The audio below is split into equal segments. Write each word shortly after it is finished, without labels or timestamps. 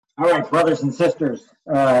All right, brothers and sisters,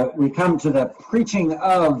 we come to the preaching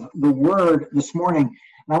of the word this morning.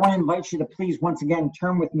 And I want to invite you to please once again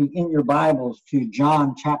turn with me in your Bibles to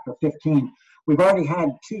John chapter 15. We've already had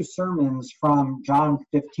two sermons from John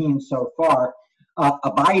 15 so far.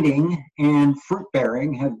 Abiding and fruit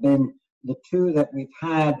bearing have been the two that we've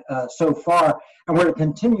had so far. And we're to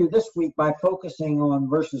continue this week by focusing on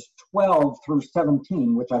verses 12 through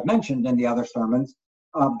 17, which I've mentioned in the other sermons.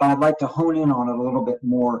 But I'd like to hone in on it a little bit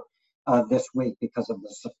more this week because of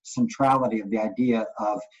the centrality of the idea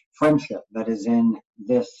of friendship that is in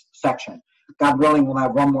this section. God willing, we'll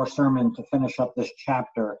have one more sermon to finish up this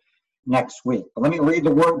chapter next week. But let me read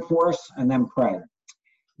the word for us and then pray.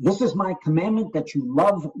 This is my commandment, that you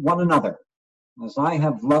love one another as I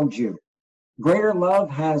have loved you. Greater love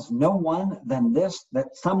has no one than this,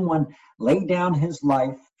 that someone lay down his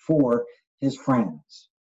life for his friends.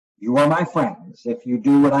 You are my friends if you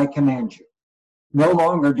do what I command you. No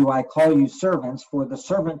longer do I call you servants, for the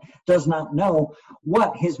servant does not know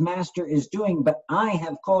what his master is doing, but I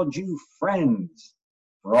have called you friends.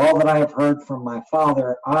 For all that I have heard from my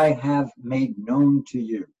Father, I have made known to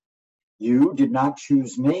you. You did not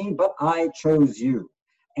choose me, but I chose you,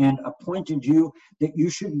 and appointed you that you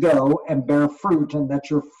should go and bear fruit, and that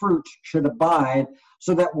your fruit should abide,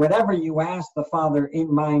 so that whatever you ask the Father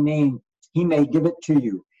in my name, he may give it to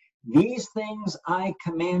you. These things I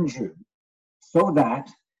command you, so that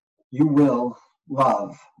you will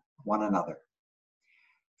love one another.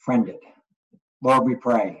 Friended, Lord, we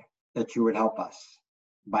pray that you would help us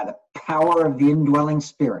by the power of the indwelling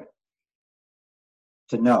Spirit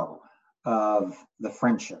to know of the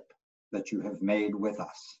friendship that you have made with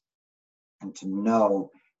us and to know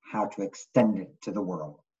how to extend it to the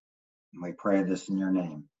world. And we pray this in your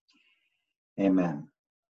name. Amen.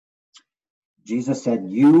 Jesus said,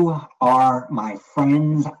 you are my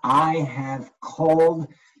friends. I have called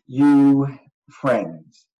you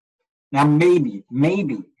friends. Now, maybe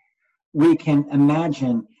we can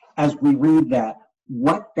imagine as we read that,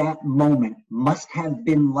 what that moment must have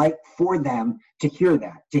been like for them to hear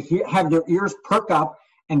that, have their ears perk up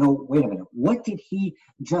and go, wait a minute, what did he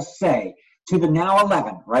just say? To the now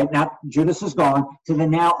 11, right? Now, Judas is gone, to the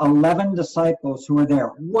now 11 disciples who are there.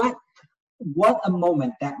 What a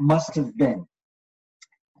moment that must have been.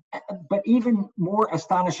 But even more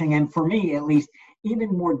astonishing, and for me at least, even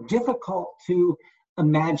more difficult to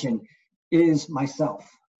imagine is myself,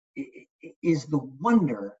 is the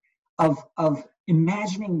wonder of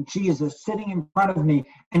imagining Jesus sitting in front of me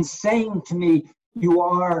and saying to me, you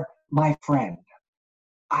are my friend.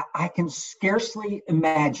 I can scarcely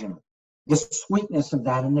imagine the sweetness of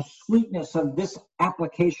that and the sweetness of this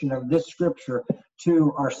application of this scripture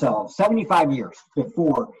to ourselves. 75 years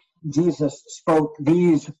before Jesus spoke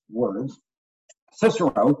these words,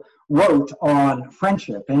 Cicero wrote on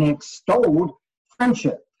friendship and extolled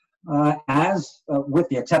friendship as, with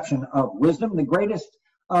the exception of wisdom, the greatest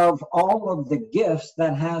of all of the gifts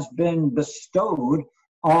that has been bestowed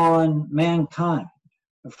on mankind.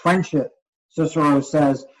 Friendship, Cicero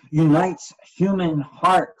says, unites human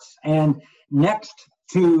hearts, and next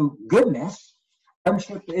to goodness,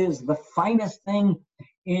 friendship is the finest thing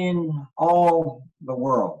in all the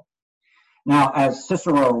world. Now, as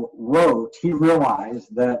Cicero wrote, he realized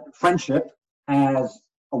that friendship as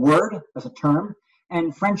a word, as a term,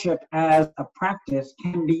 and friendship as a practice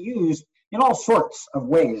can be used in all sorts of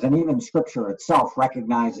ways. And even Scripture itself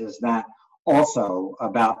recognizes that also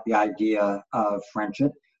about the idea of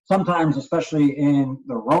friendship. Sometimes, especially in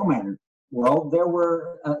the Roman world, there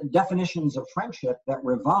were definitions of friendship that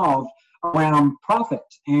revolved around profit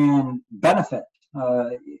and benefit.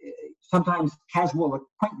 Sometimes casual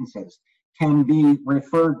acquaintances can be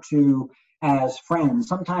referred to as friends.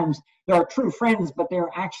 Sometimes there are true friends, but they're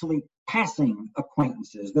actually passing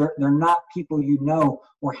acquaintances. They're not people you know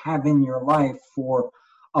or have in your life for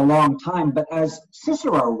a long time. But as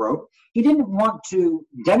Cicero wrote, he didn't want to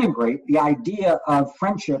denigrate the idea of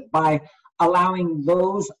friendship by allowing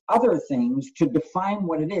those other things to define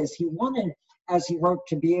what it is. He wanted, as he wrote,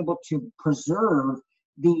 to be able to preserve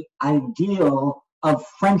the ideal of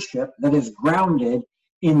friendship that is grounded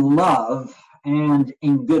in love and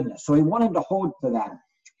in goodness. So he wanted to hold to that.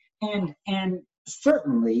 And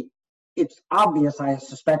certainly it's obvious, I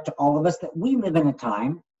suspect, to all of us that we live in a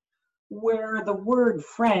time where the word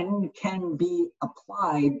friend can be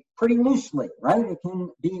applied pretty loosely, right? It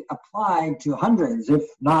can be applied to hundreds, if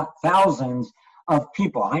not thousands, of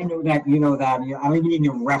people. I know that, you know that. I don't even need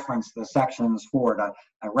to reference the sections for it.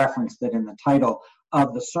 I referenced it in the title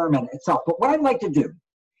of the sermon itself. But what I'd like to do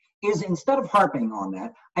is, instead of harping on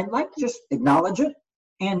that, I'd like to just acknowledge it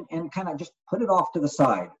and kind of just put it off to the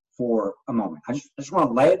side for a moment. I just want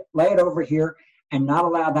to lay it over here and not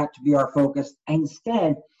allow that to be our focus.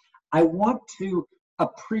 Instead, I want to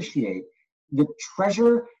appreciate the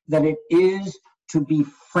treasure that it is to be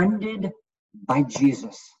friended by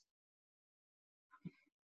Jesus.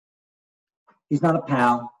 He's not a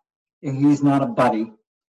pal. He's not a buddy.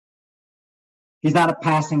 He's not a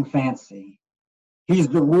passing fancy. He's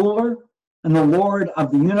the ruler and the Lord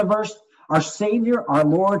of the universe, our Savior, our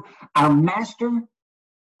Lord, our Master,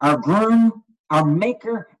 our groom, our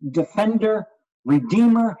maker, defender,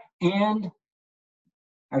 redeemer, and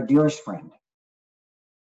our dearest friend.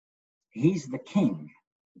 He's the King,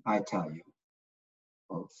 I tell you,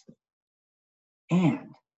 folks. And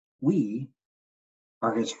we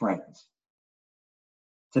are his friends.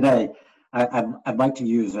 Today, I'd like to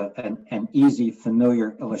use an easy,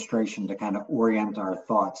 familiar illustration to kind of orient our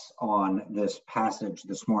thoughts on this passage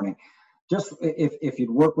this morning. Just if you'd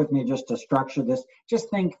work with me just to structure this, just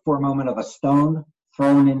think for a moment of a stone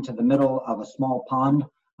thrown into the middle of a small pond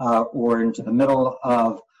or into the middle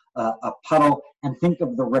of a puddle, and think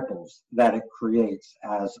of the ripples that it creates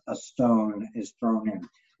as a stone is thrown in.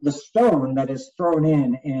 The stone that is thrown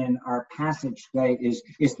in our passage today is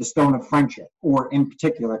the stone of friendship, or in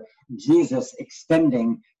particular, Jesus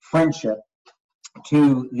extending friendship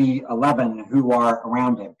to the 11 who are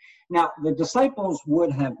around him. Now, the disciples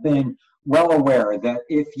would have been well aware that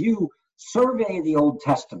if you survey the Old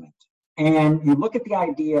Testament and you look at the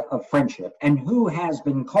idea of friendship and who has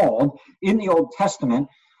been called in the Old Testament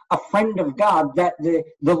a friend of God, that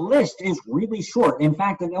the list is really short. In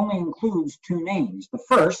fact, it only includes 2 names. The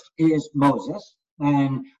first is Moses,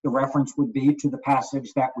 and the reference would be to the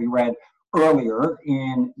passage that we read earlier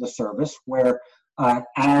in the service, where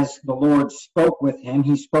as the Lord spoke with him,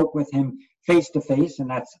 he spoke with him face to face, and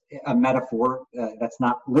that's a metaphor. That's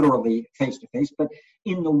not literally face to face, but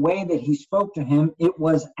in the way that he spoke to him, it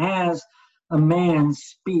was as a man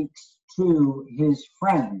speaks to his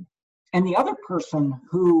friend. And the other person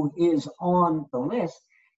who is on the list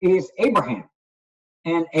is Abraham.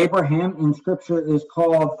 And Abraham in Scripture is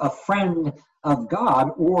called a friend of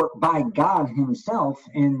God, or by God himself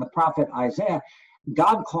in the prophet Isaiah.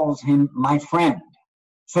 God calls him my friend.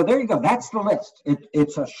 So there you go. That's the list.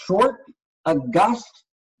 It's a short, august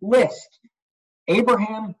list.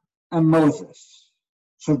 Abraham and Moses.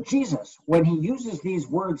 So Jesus, when he uses these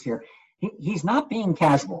words here, he's not being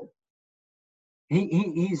casual.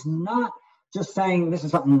 He's not just saying, this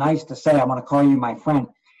is something nice to say, I want to call you my friend.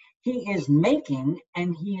 He is making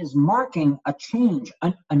and he is marking a change.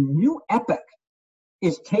 A new epoch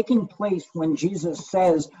is taking place when Jesus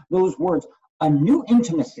says those words, a new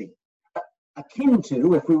intimacy, akin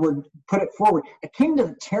to, if we would put it forward, akin to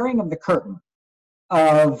the tearing of the curtain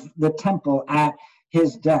of the temple at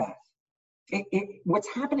his death.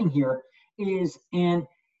 What's happening here is an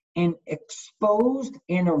exposed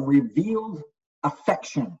and a revealed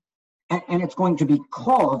affection, and it's going to be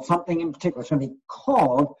called something in particular. It's going to be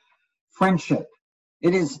called friendship.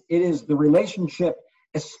 It is the relationship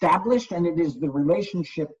established, and it is the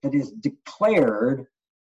relationship that is declared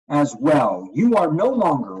as well. You are no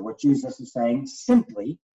longer, what Jesus is saying,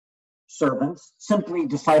 simply servants, simply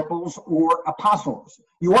disciples or apostles.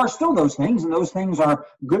 You are still those things, and those things are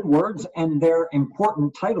good words, and they're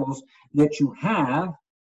important titles that you have,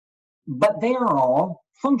 but they are all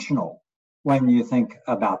functional when you think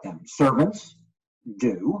about them. Servants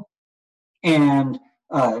do, and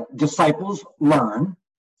disciples learn,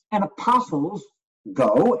 and apostles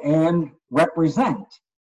go and represent.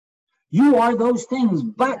 You are those things,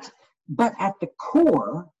 but at the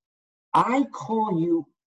core, I call you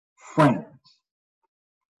friends.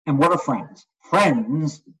 And what are friends?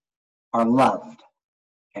 Friends are loved,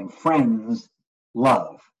 and friends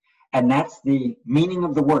love. And that's the meaning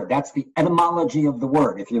of the word. That's the etymology of the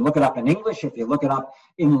word. If you look it up in English, if you look it up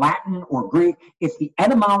in Latin or Greek, it's the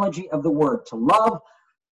etymology of the word: to love,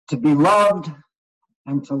 to be loved,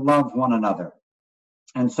 and to love one another.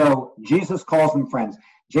 And so Jesus calls them friends.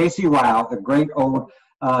 J.C. Ryle, the great old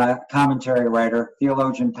commentary writer,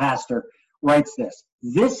 theologian, pastor, writes this: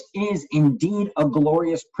 "This is indeed a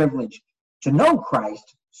glorious privilege, to know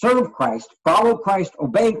Christ, serve Christ, follow Christ,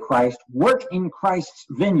 obey Christ, work in Christ's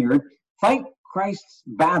vineyard, fight Christ's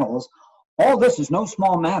battles. All this is no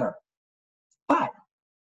small matter. But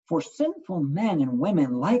for sinful men and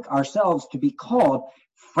women like ourselves to be called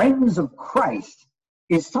friends of Christ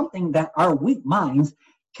is something that our weak minds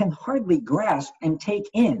can hardly grasp and take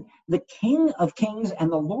in. The King of Kings and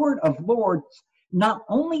the Lord of Lords not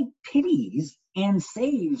only pities and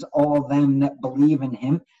saves all them that believe in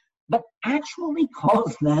him, but actually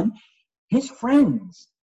calls them his friends."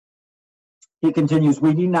 He continues,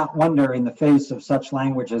 we need not wonder in the face of such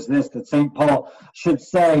language as this, that St. Paul should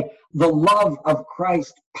say, the love of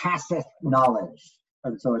Christ passeth knowledge.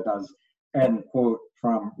 And so it does, end quote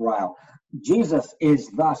from Ryle. Jesus is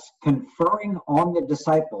thus conferring on the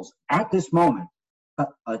disciples at this moment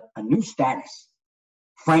a new status,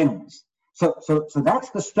 friends. So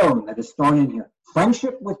that's the stone that is thrown in here.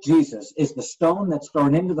 Friendship with Jesus is the stone that's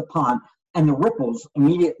thrown into the pond, and the ripples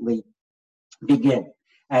immediately begin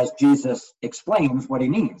as Jesus explains what he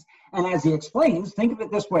means. And as he explains, think of it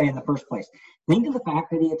this way in the first place. Think of the fact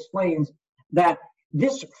that he explains that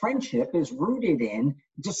this friendship is rooted in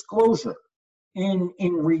disclosure, in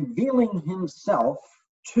revealing himself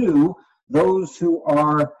to those who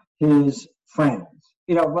are his friends.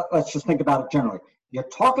 Let's just think about it generally. You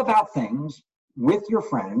talk about things with your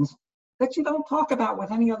friends that you don't talk about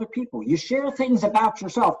with any other people. You share things about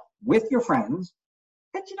yourself with your friends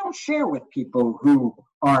that you don't share with people who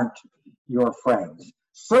aren't your friends.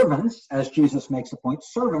 Servants, as Jesus makes a point,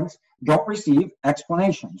 servants don't receive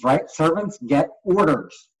explanations, right? Servants get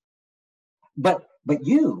orders. But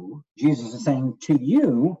you, Jesus is saying, to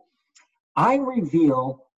you, I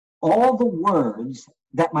reveal all the words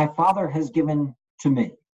that my Father has given to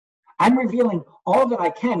me. I'm revealing all that I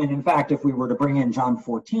can. And in fact, if we were to bring in John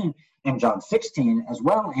 14 and John 16 as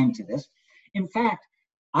well into this, in fact,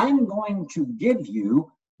 I'm going to give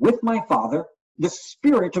you, with my Father, the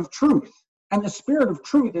Spirit of truth. And the Spirit of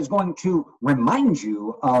truth is going to remind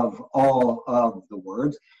you of all of the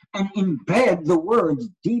words and embed the words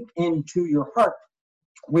deep into your heart,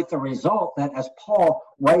 with the result that as Paul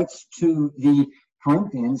writes to the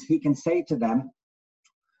Corinthians, he can say to them,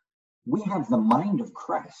 we have the mind of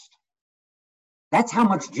Christ. That's how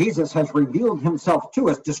much Jesus has revealed himself to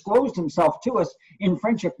us, disclosed himself to us in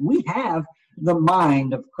friendship. We have the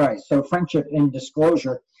mind of Christ. So friendship in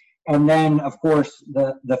disclosure. And then, of course,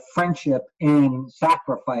 the friendship in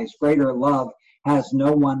sacrifice. Greater love has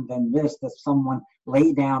no one than this, that someone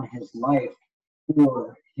lay down his life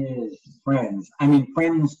for his friends. I mean,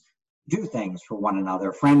 friends do things for one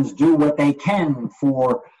another. Friends do what they can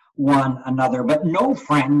for one another. But no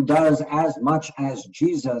friend does as much as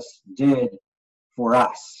Jesus did for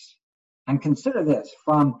us. And consider this,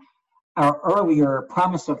 from our earlier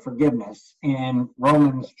promise of forgiveness in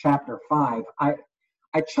Romans chapter 5,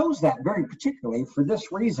 I chose that very particularly for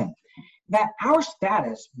this reason, that our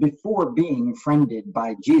status before being friended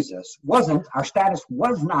by Jesus our status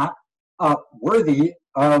was not worthy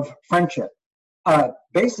of friendship.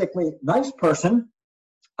 Basically, nice person,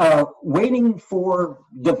 waiting for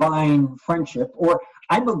divine friendship, or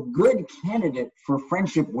I'm a good candidate for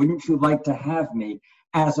friendship, wouldn't you like to have me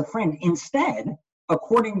as a friend? Instead,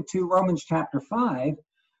 according to Romans chapter 5,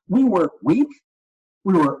 we were weak,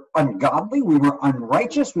 we were ungodly, we were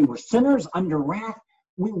unrighteous, we were sinners under wrath,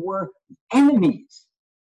 we were enemies.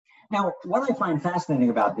 Now, what I find fascinating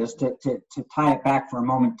about this, to tie it back for a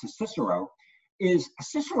moment to Cicero, is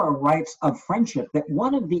Cicero writes of friendship that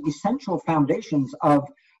one of the essential foundations of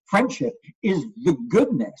friendship is the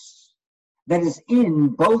goodness that is in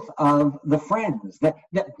both of the friends, that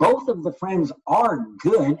both of the friends are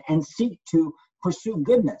good and seek to pursue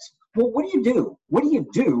goodness. Well, what do you do? What do you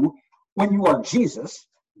do when you are Jesus,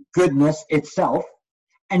 goodness itself,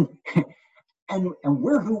 and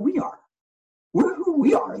we're who we are? We're who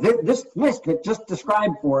we are. This list that just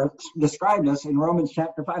described us in Romans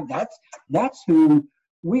chapter 5, that's who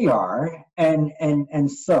we are.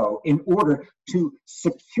 And so in order to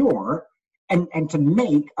secure and to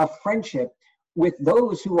make a friendship with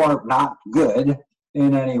those who are not good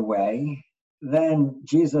in any way, then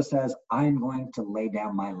Jesus says, I'm going to lay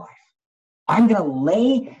down my life. I'm going to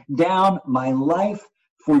lay down my life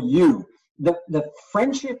for you. The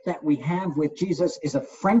friendship that we have with Jesus is a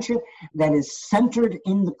friendship that is centered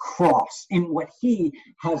in the cross, in what he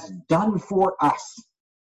has done for us,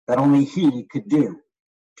 that only he could do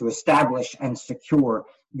to establish and secure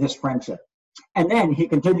this friendship. And then he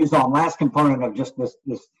continues on, last component of just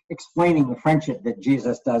this explaining the friendship that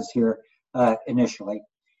Jesus does here initially,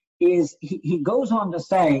 is he goes on to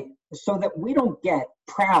say, so that we don't get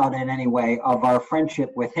proud in any way of our friendship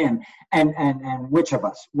with him, and which of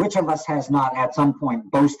us has not at some point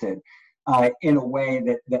boasted in a way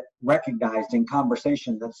that recognized in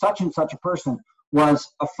conversation that such and such a person was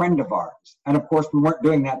a friend of ours. And of course, we weren't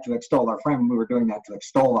doing that to extol our friend, we were doing that to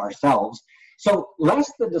extol ourselves. So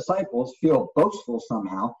lest the disciples feel boastful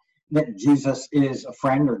somehow that Jesus is a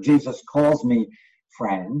friend, or Jesus calls me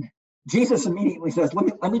friend, Jesus immediately says,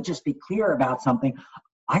 let me just be clear about something.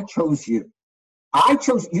 I chose you.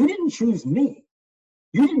 You didn't choose me.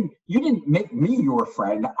 You didn't make me your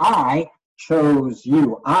friend. I chose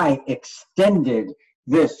you. I extended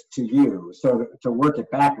this to you. So to work it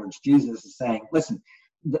backwards, Jesus is saying, listen,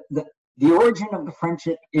 the origin of the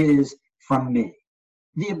friendship is from me.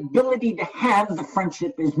 The ability to have the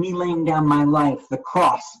friendship is me laying down my life, the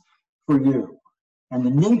cross for you. And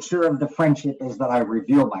the nature of the friendship is that I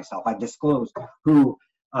reveal myself. I disclose who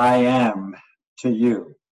I am to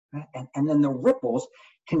you. And then the ripples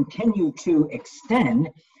continue to extend.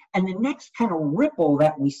 And the next kind of ripple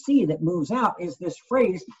that we see that moves out is this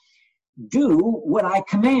phrase, do what I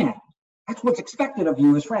command. That's what's expected of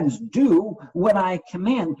you as friends. Do what I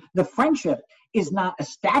command. The friendship is not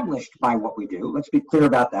established by what we do. Let's be clear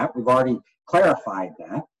about that. We've already clarified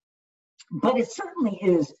that. But it certainly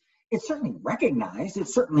is, it's certainly recognized,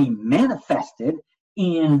 it's certainly manifested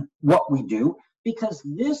in what we do, because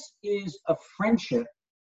this is a friendship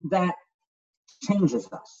that changes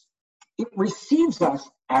us. It receives us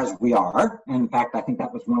as we are. In fact, I think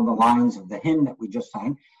that was one of the lines of the hymn that we just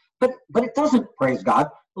sang. But it doesn't, praise God,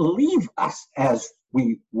 leave us as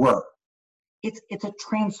we were. It's a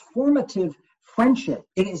transformative friendship.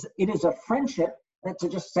 It is a friendship that, to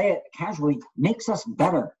just say it casually, makes us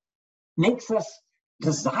better, makes us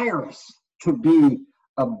desirous to be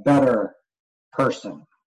a better person.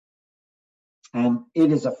 And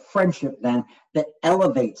it is a friendship then that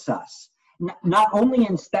elevates us. Not only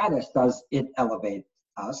in status does it elevate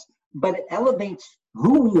us, but it elevates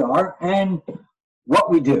who we are and what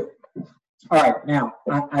we do. All right, now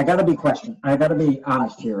I got to be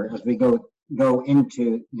honest here as we go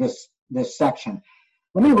into this section.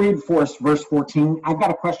 Let me read for us verse 14. I've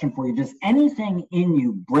got a question for you. Does anything in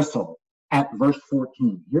you bristle at verse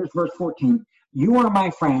 14? Here's verse 14. You are my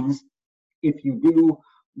friends if you do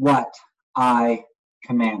what I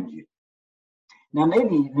command you. Now,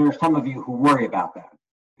 maybe there are some of you who worry about that,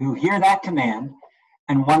 who hear that command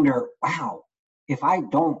and wonder, wow, if I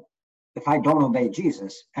don't obey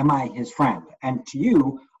Jesus, am I his friend? And to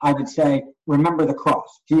you, I would say, remember the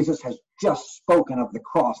cross. Jesus has just spoken of the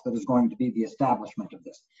cross that is going to be the establishment of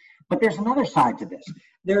this. But there's another side to this.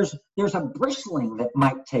 There's a bristling that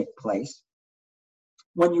might take place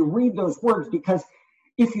when you read those words, because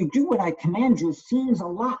if you do what I command you seems a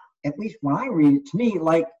lot, at least when I read it, to me,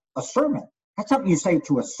 like a sermon. That's something you say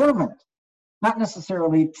to a servant, not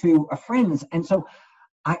necessarily to a friend. And so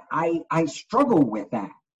I struggle with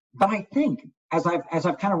that. But I think, as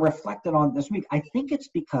I've kind of reflected on this week, I think it's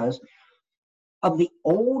because of the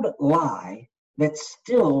old lie that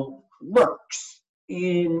still lurks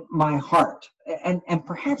in my heart. And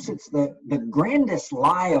perhaps it's the grandest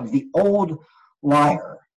lie of the old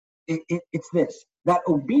liar. It's this, that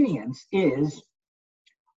obedience is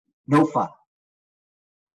no fun.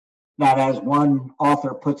 That, as one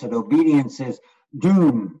author puts it, obedience is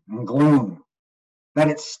doom and gloom. That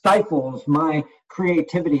it stifles my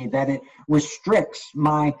creativity, that it restricts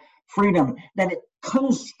my freedom, that it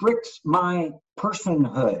constricts my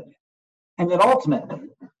personhood, and that ultimately,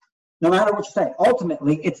 no matter what you say,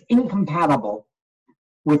 ultimately it's incompatible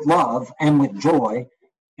with love and with joy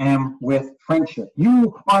and with friendship.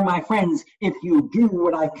 You are my friends if you do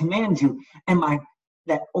what I command you. And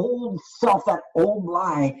that old self, that old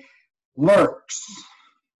lie lurks,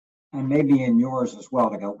 and maybe in yours as well,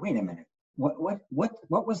 to go, wait a minute. What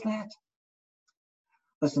was that?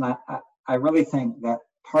 Listen, I really think that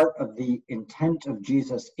part of the intent of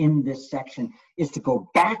Jesus in this section is to go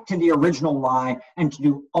back to the original lie and to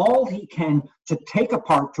do all he can to take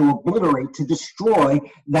apart, to obliterate, to destroy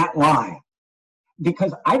that lie.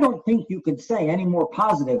 Because I don't think you could say any more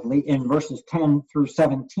positively in verses 10 through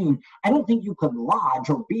 17, I don't think you could lodge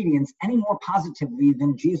obedience any more positively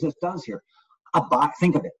than Jesus does here.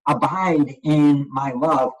 Think of it. Abide in my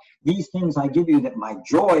love. These things I give you, that my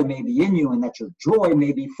joy may be in you and that your joy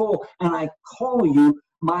may be full. And I call you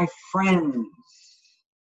my friends.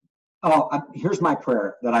 Here's my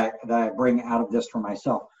prayer that I bring out of this for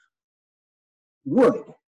myself. Would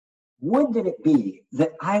that it be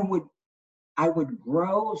that I would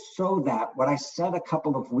grow so that what I said a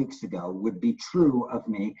couple of weeks ago would be true of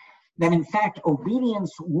me, that in fact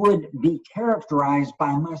obedience would be characterized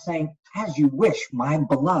by my saying, as you wish, my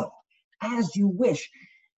beloved, as you wish,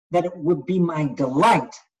 that it would be my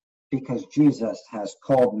delight because Jesus has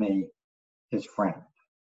called me his friend.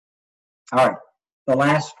 All right, the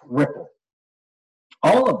last ripple.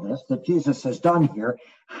 All of this that Jesus has done here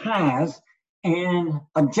has an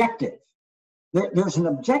objective. There's an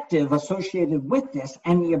objective associated with this,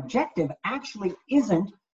 and the objective actually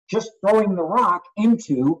isn't just throwing the rock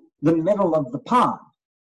into the middle of the pond.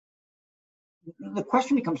 The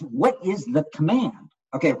question becomes, what is the command?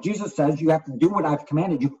 Okay, if Jesus says you have to do what I've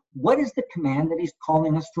commanded you, what is the command that he's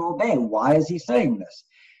calling us to obey? Why is he saying this?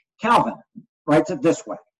 Calvin writes it this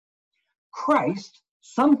way. Christ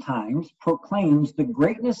sometimes proclaims the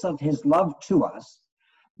greatness of his love to us,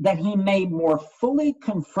 that he may more fully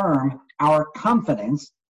confirm our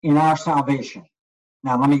confidence in our salvation.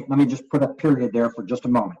 Now, let me just put a period there for just a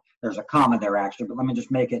moment. There's a comma there, actually, but let me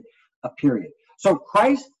just make it a period. So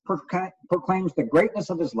Christ proclaims the greatness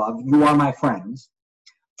of his love, you are my friends,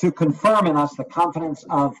 to confirm in us the confidence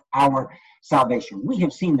of our salvation. We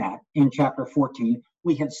have seen that in chapter 14.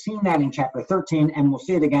 We have seen that in chapter 13, and we'll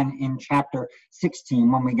see it again in chapter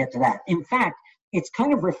 16 when we get to that. In fact, it's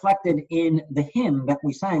kind of reflected in the hymn that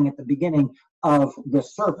we sang at the beginning of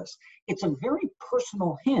this service. It's a very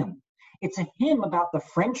personal hymn. It's a hymn about the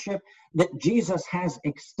friendship that Jesus has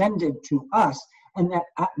extended to us, and that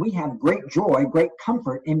we have great joy, great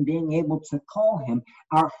comfort in being able to call him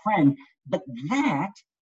our friend. But that,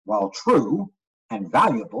 while true and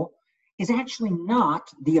valuable, is actually not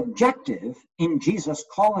the objective in Jesus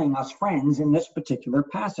calling us friends in this particular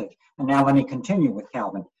passage. And now let me continue with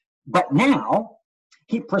Calvin. But now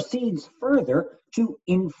he proceeds further to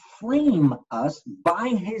inflame us by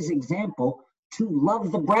his example to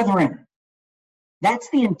love the brethren. That's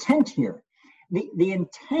the intent here. The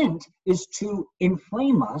intent is to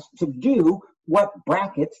inflame us to do what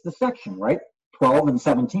brackets the section, right? 12 and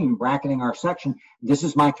 17, bracketing our section. This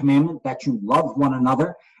is my commandment, that you love one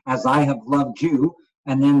another as I have loved you.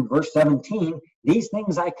 And then verse 17, these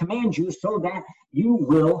things I command you so that you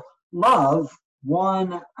will love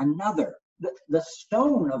one another. The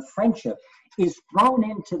stone of friendship is thrown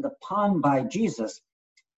into the pond by Jesus,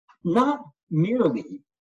 not merely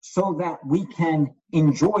so that we can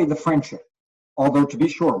enjoy the friendship, although to be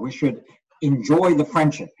sure we should enjoy the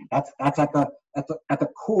friendship. That's at the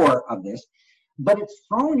core of this. But it's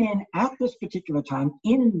thrown in at this particular time,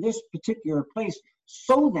 in this particular place,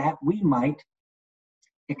 so that we might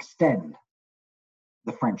extend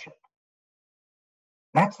the friendship.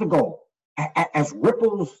 That's the goal. As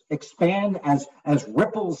ripples expand, as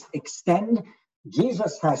ripples extend,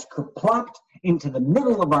 Jesus has plopped into the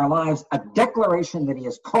middle of our lives a declaration that he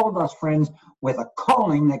has called us friends, with a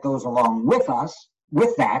calling that goes along with us,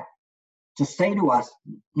 with that, to say to us,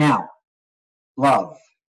 now, love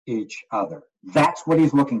each other. That's what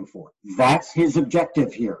he's looking for. That's his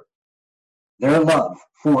objective here. Their love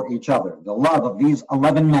for each other, the love of these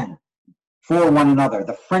 11 men for one another,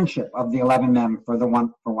 the friendship of the 11 men for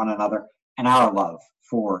one another, and our love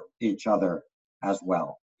for each other as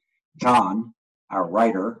well. John, our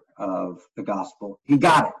writer of the gospel, he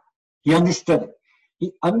got it. He understood it.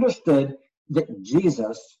 He understood that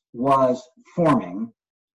Jesus was forming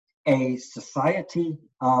a society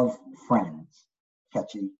of friends.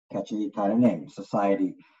 Catchy kind of name,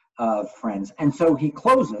 society of friends. And so he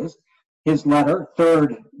closes his letter,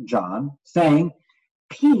 3rd John, saying,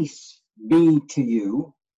 peace be to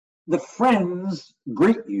you. The friends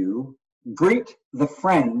greet you. Greet the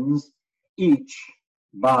friends each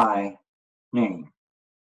by name.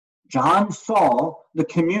 John saw the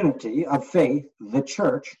community of faith, the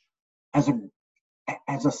church, as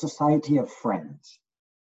a society of friends.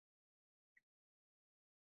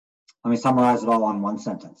 Let me summarize it all on one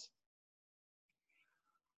sentence.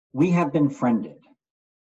 We have been friended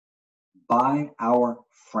by our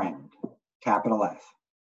friend, capital F,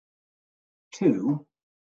 to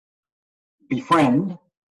befriend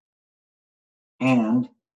and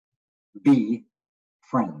be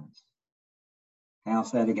friends. And I'll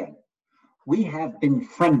say it again. We have been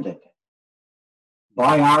friended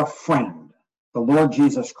by our friend, the Lord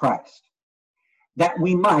Jesus Christ, that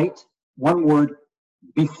we might, one word,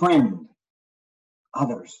 befriend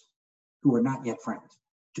others who are not yet friends.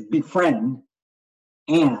 To befriend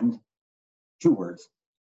and, 2 words,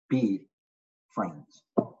 be friends.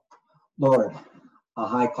 Lord, a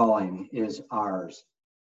high calling is ours,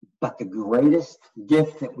 but the greatest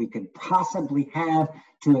gift that we could possibly have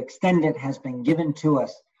to extend it has been given to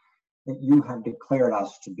us, that you have declared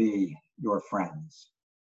us to be your friends.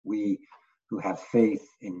 We who have faith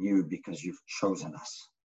in you because you've chosen us.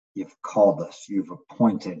 You've called us. You've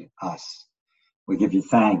appointed us. We give you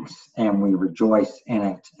thanks and we rejoice in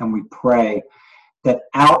it. And we pray that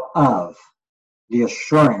out of the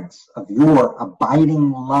assurance of your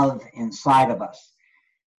abiding love inside of us,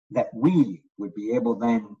 that we would be able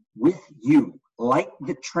then with you, like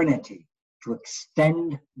the Trinity, to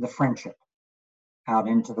extend the friendship out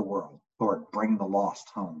into the world. Lord, bring the lost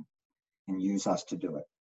home and use us to do it.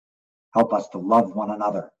 Help us to love one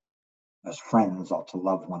another as friends ought to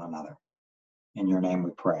love one another. In your name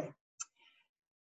we pray.